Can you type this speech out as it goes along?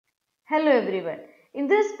Hello everyone. In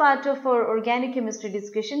this part of our organic chemistry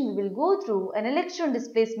discussion, we will go through an electron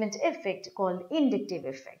displacement effect called inductive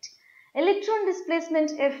effect. Electron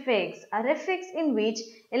displacement effects are effects in which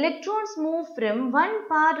electrons move from one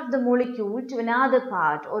part of the molecule to another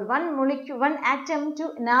part or one atom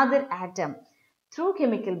to another atom through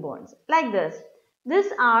chemical bonds like this.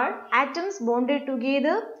 These are atoms bonded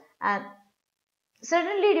together and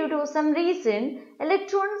suddenly, due to some reason,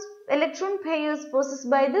 electron pairs possessed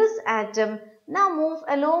by this atom now move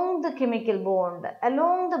along the chemical bond,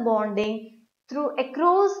 along the bonding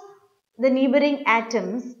across the neighboring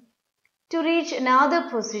atoms to reach another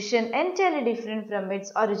position entirely different from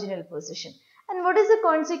its original position. And what is the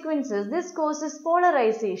consequences? This causes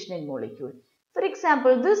polarization in molecule. For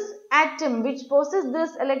example, this atom which possesses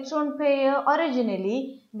this electron pair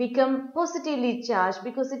originally become positively charged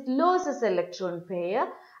because it loses electron pair,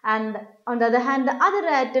 and on the other hand the other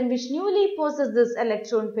atom which newly possesses this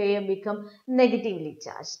electron pair become negatively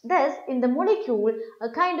charged. Thus in the molecule a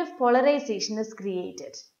kind of polarization is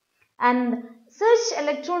created. And such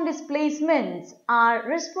electron displacements are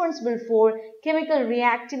responsible for chemical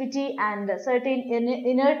reactivity and certain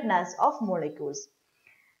inertness of molecules.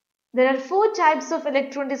 There are four types of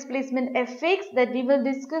electron displacement effects that we will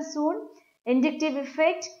discuss soon: inductive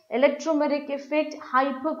effect, electromeric effect,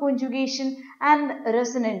 hyperconjugation and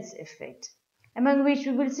resonance effect, among which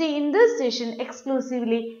we will see in this session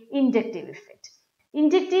exclusively inductive effect.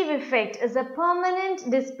 Inductive effect is a permanent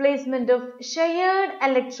displacement of shared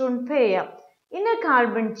electron pair in a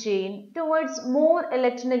carbon chain towards more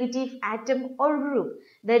electronegative atom or group.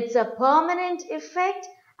 That's a permanent effect,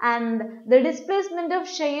 and the displacement of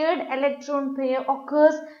shared electron pair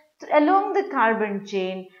occurs along the carbon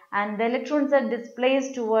chain and the electrons are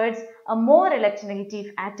displaced towards a more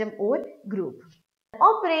electronegative atom or group.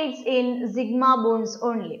 Operates in sigma bonds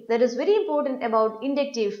only. That is very important about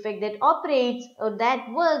inductive effect, that operates or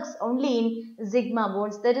that works only in sigma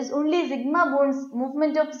bonds. That is, only sigma bonds,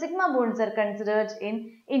 movement of sigma bonds are considered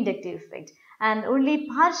in inductive effect, and only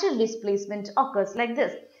partial displacement occurs like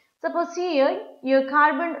this. Suppose here your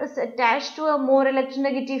carbon is attached to a more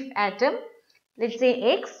electronegative atom, let's say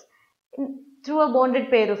X, through a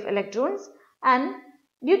bonded pair of electrons, and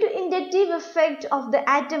due to inductive effect of the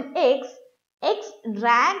atom X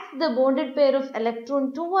drags the bonded pair of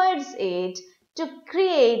electron towards it to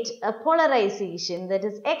create a polarization. That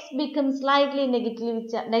is, X becomes slightly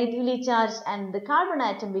negatively charged and the carbon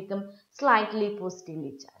atom becomes slightly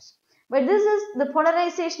positively charged. But the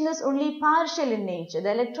polarization is only partial in nature.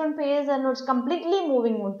 The electron pairs are not completely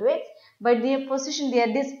moving onto X, but their position, they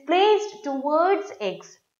are displaced towards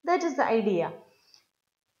X. That is the idea.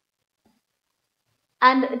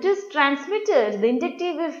 And it is transmitted, the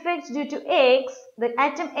inductive effect due to X, the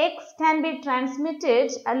atom X can be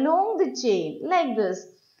transmitted along the chain like this.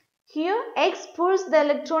 Here X pulls the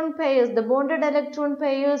electron pairs, the bonded electron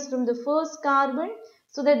pairs from the first carbon,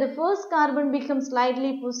 so that the first carbon becomes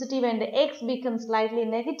slightly positive and the X becomes slightly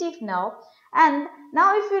negative now. And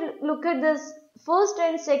now if you look at this first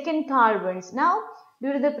and second carbons, now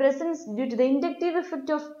due to the inductive effect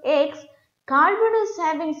of X, carbon is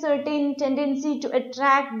having certain tendency to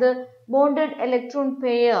attract the bonded electron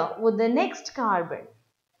pair with the next carbon.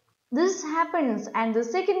 This happens and the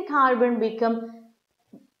second carbon becomes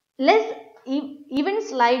even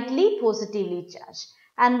slightly positively charged.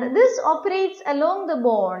 And this operates along the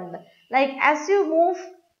bond. Like as you move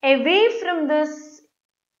away from this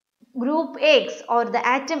group X or the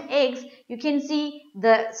atom X, you can see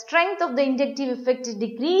the strength of the inductive effect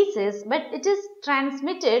decreases, but it is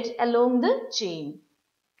transmitted along the chain.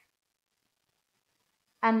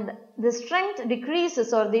 And the strength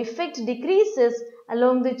decreases or the effect decreases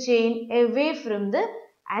along the chain away from the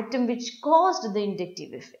atom which caused the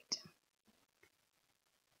inductive effect.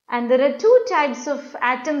 And there are two types of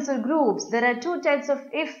atoms or groups. There are two types of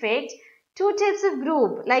effect, two types of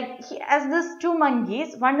group. Like as these two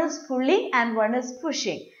monkeys, one is pulling and one is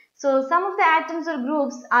pushing. So some of the atoms or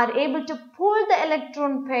groups are able to pull the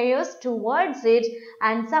electron pairs towards it,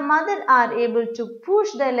 and some other are able to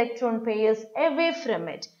push the electron pairs away from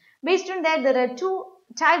it. Based on that, there are two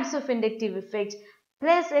types of inductive effect,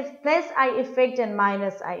 plus I effect and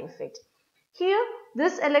minus I effect. Here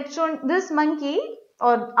this monkey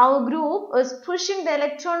or our group is pushing the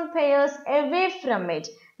electron pairs away from it.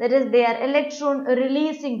 That is, they are electron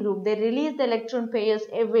releasing group. They release the electron pairs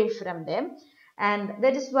away from them, and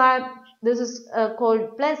that is why this is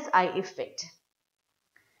called plus I effect.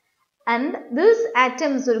 And these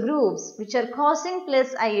atoms or groups which are causing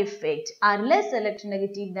plus I effect are less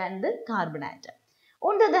electronegative than the carbon atom.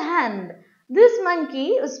 On the other hand, This monkey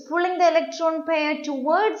is pulling the electron pair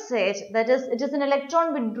towards it, that is, it is an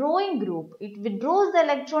electron withdrawing group. It withdraws the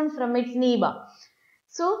electron from its neighbor.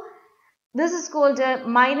 So, this is called a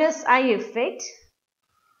minus I effect,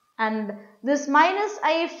 and this minus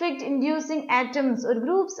I effect inducing atoms or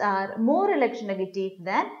groups are more electronegative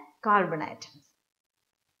than carbon atoms.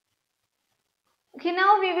 Okay,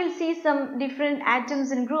 now we will see some different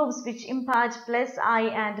atoms and groups which impart plus I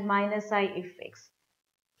and minus I effects.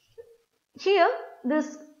 Here,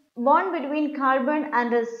 this bond between carbon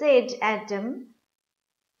and a Z atom,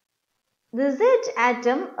 the Z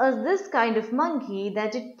atom is this kind of monkey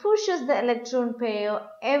that it pushes the electron pair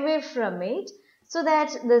away from it so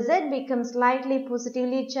that the Z becomes slightly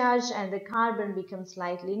positively charged and the carbon becomes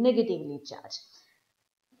slightly negatively charged.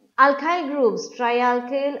 Alkyl groups,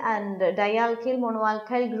 trialkyl and dialkyl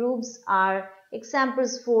monoalkyl groups are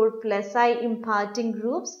examples for plus I imparting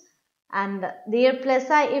groups, and their plus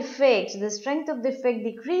I effect, the strength of the effect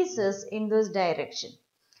decreases in this direction.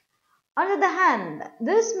 On the other hand,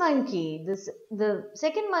 this monkey, the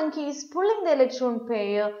second monkey is pulling the electron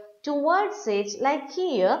pair towards it, like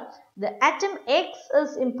here, the atom X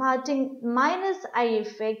is imparting minus I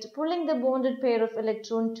effect, pulling the bonded pair of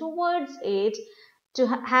electron towards it to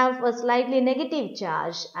have a slightly negative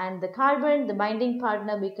charge, and the carbon, the binding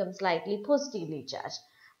partner, becomes slightly positively charged.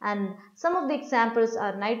 And some of the examples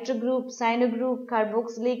are nitro group, cyano group,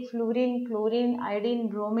 carboxylic, fluorine, chlorine, iodine,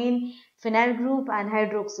 bromine, phenyl group and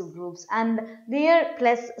hydroxyl groups, and their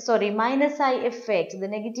minus I effect, the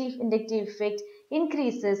negative inductive effect,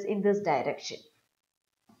 increases in this direction.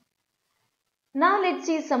 Now let's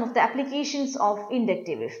see some of the applications of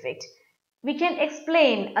inductive effect. We can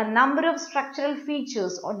explain a number of structural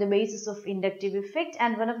features on the basis of inductive effect,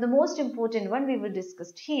 and one of the most important one we will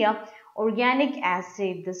discuss here, organic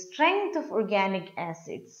acid, the strength of organic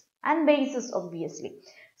acids and bases obviously.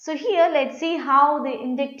 So here let's see how the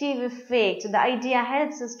inductive effect, the idea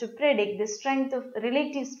helps us to predict the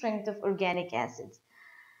relative strength of organic acids.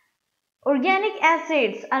 Organic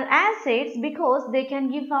acids are acids because they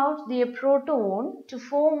can give out their proton to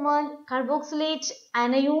form a carboxylate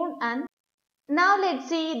anion. And now let's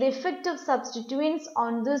see the effect of substituents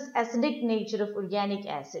on this acidic nature of organic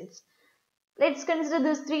acids. Let's consider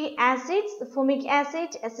these three acids, the formic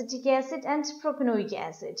acid, acetic acid and propanoic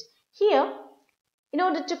acid. Here, in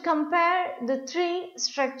order to compare the three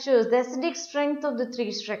structures, the acidic strength of the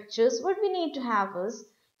three structures, what we need to have is,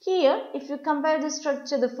 here if you compare the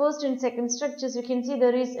structure, the first and second structures, you can see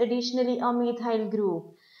there is additionally a methyl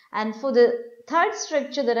group, and for the third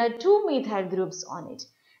structure there are two methyl groups on it.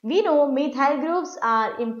 We know methyl groups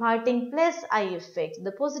are imparting plus I effect,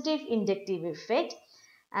 the positive inductive effect,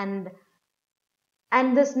 and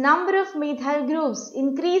this number of methyl groups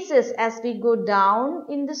increases as we go down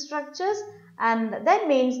in the structures, and that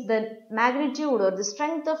means the magnitude or the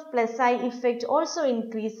strength of plus I effect also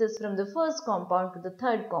increases from the first compound to the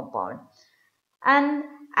third compound. And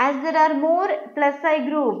as there are more plus I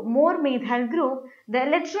group, more methyl group, the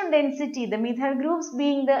electron density, the methyl groups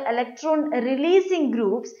being the electron releasing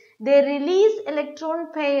groups, they release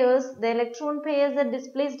electron pairs. The electron pairs are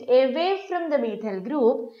displaced away from the methyl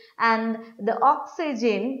group, and the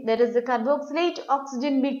oxygen, that is the carboxylate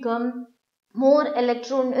oxygen, become more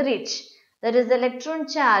electron rich. That is the electron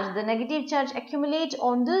charge, the negative charge accumulate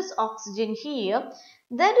on this oxygen here.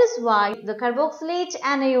 That is why the carboxylate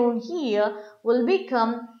anion here will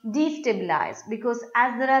become destabilized, because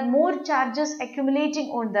as there are more charges accumulating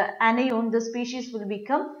on the anion, the species will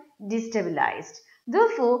become destabilized.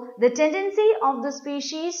 Therefore, the tendency of the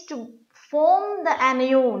species to form the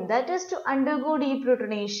anion, that is to undergo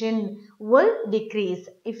deprotonation, will decrease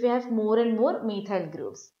if you have more and more methyl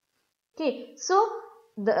groups. Okay, so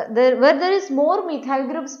where there is more methyl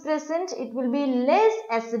groups present, it will be less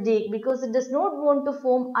acidic because it does not want to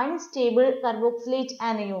form unstable carboxylate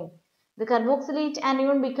anion. The carboxylate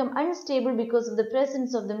anion become unstable because of the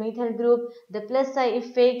presence of the methyl group, the plus I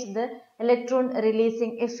effect, the electron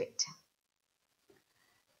releasing effect.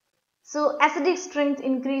 So acidic strength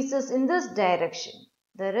increases in this direction.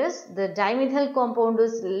 There is the dimethyl compound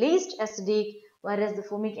is least acidic, whereas the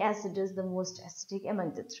formic acid is the most acidic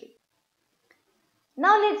among the three.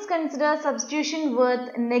 Now let's consider substitution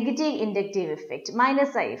with negative inductive effect,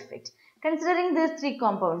 minus I effect. Considering these three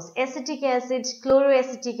compounds, acetic acid,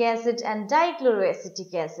 chloroacetic acid and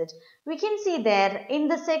dichloroacetic acid, we can see there in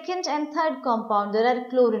the second and third compound there are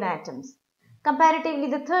chlorine atoms. Comparatively,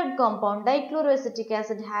 the third compound, dichloroacetic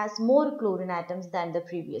acid, has more chlorine atoms than the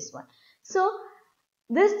previous one. So,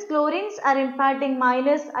 These chlorines are imparting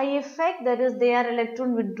minus I effect, that is they are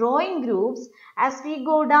electron withdrawing groups. As we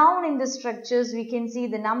go down in the structures, we can see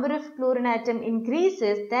the number of chlorine atom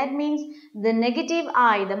increases. That means the negative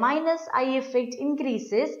I, the minus I effect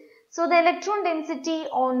increases. So the electron density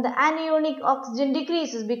on the anionic oxygen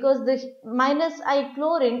decreases because the minus I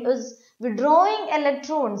chlorine is withdrawing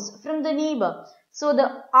electrons from the neighbor. So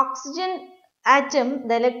the oxygen atom,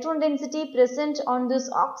 the electron density present on this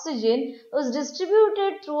oxygen is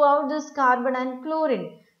distributed throughout this carbon and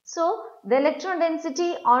chlorine. So the electron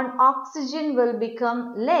density on oxygen will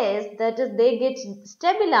become less, that is they get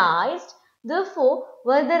stabilized. Therefore,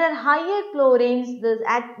 where there are higher chlorines,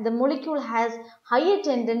 the molecule has higher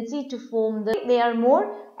tendency to form they are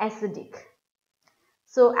more acidic.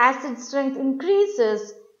 So acid strength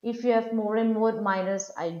increases if you have more and more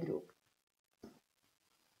minus I group.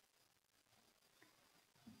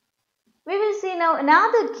 We will see now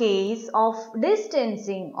another case of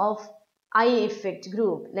distancing of I effect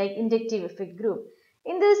group, like inductive effect group.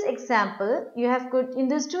 In this example, you have got, in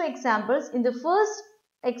these two examples, in the first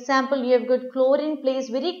example you have got chlorine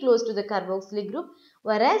placed very close to the carboxylic group,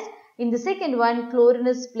 whereas in the second one chlorine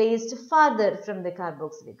is placed farther from the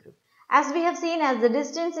carboxylic group. As we have seen, as the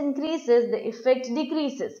distance increases, the effect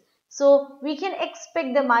decreases. So we can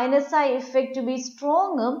expect the minus I effect to be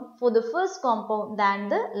stronger for the first compound than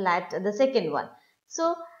the second one.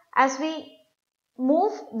 So as we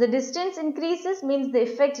move, the distance increases means the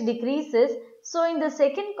effect decreases. So in the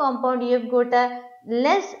second compound you have got a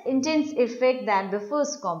less intense effect than the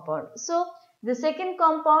first compound. So the second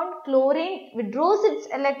compound, chlorine, withdraws its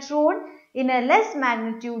electron in a less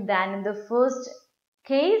magnitude than in the first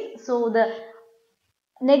case. So the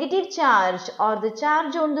negative charge or the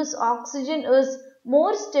charge on this oxygen is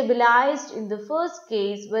more stabilized in the first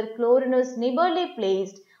case where chlorine is neighborly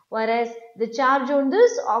placed, whereas the charge on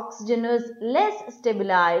this oxygen is less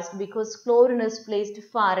stabilized because chlorine is placed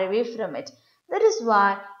far away from it. That is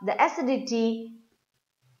why the acidity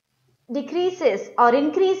decreases or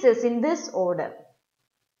increases in this order.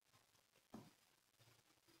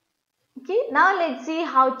 Okay, now let's see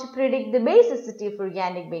how to predict the basicity of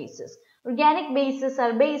organic bases. Organic bases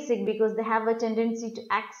are basic because they have a tendency to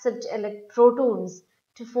accept protons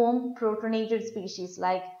to form protonated species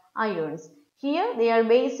like ions. Here they are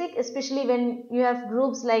basic, especially when you have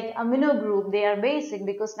groups like amino group, they are basic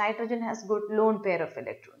because nitrogen has got lone pair of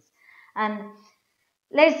electrons. And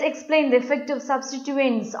let's explain the effect of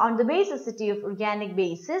substituents on the basicity of organic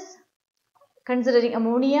bases. Considering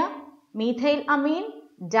ammonia, methylamine,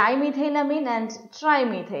 dimethylamine and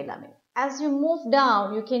trimethylamine. As you move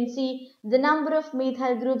down, you can see the number of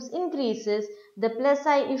methyl groups increases, the plus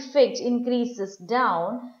I effect increases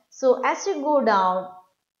down. So as you go down,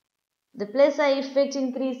 the plus I effect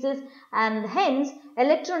increases and hence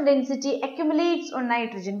electron density accumulates on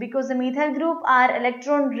nitrogen because the methyl group are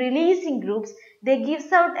electron releasing groups. They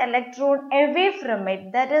gives out electron away from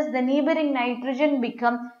it. That is, the neighboring nitrogen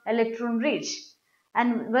become electron rich.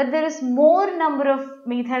 And where there is more number of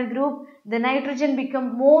methyl group, the nitrogen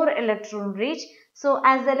become more electron rich. So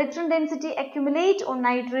as the electron density accumulate on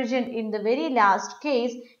nitrogen in the very last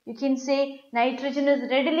case, you can say nitrogen is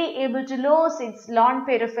readily able to lose its lone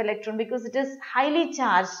pair of electron because it is highly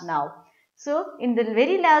charged now. So in the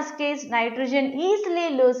very last case, nitrogen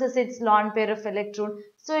easily loses its lone pair of electron,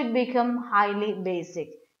 so it becomes highly basic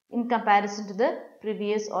in comparison to the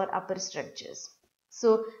previous or upper structures.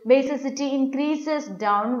 So basicity increases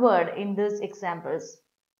downward in these examples.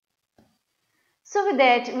 So with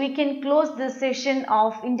that, we can close this session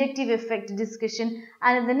of inductive effect discussion,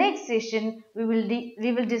 and in the next session we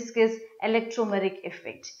will discuss electromeric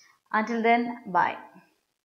effect. Until then, bye.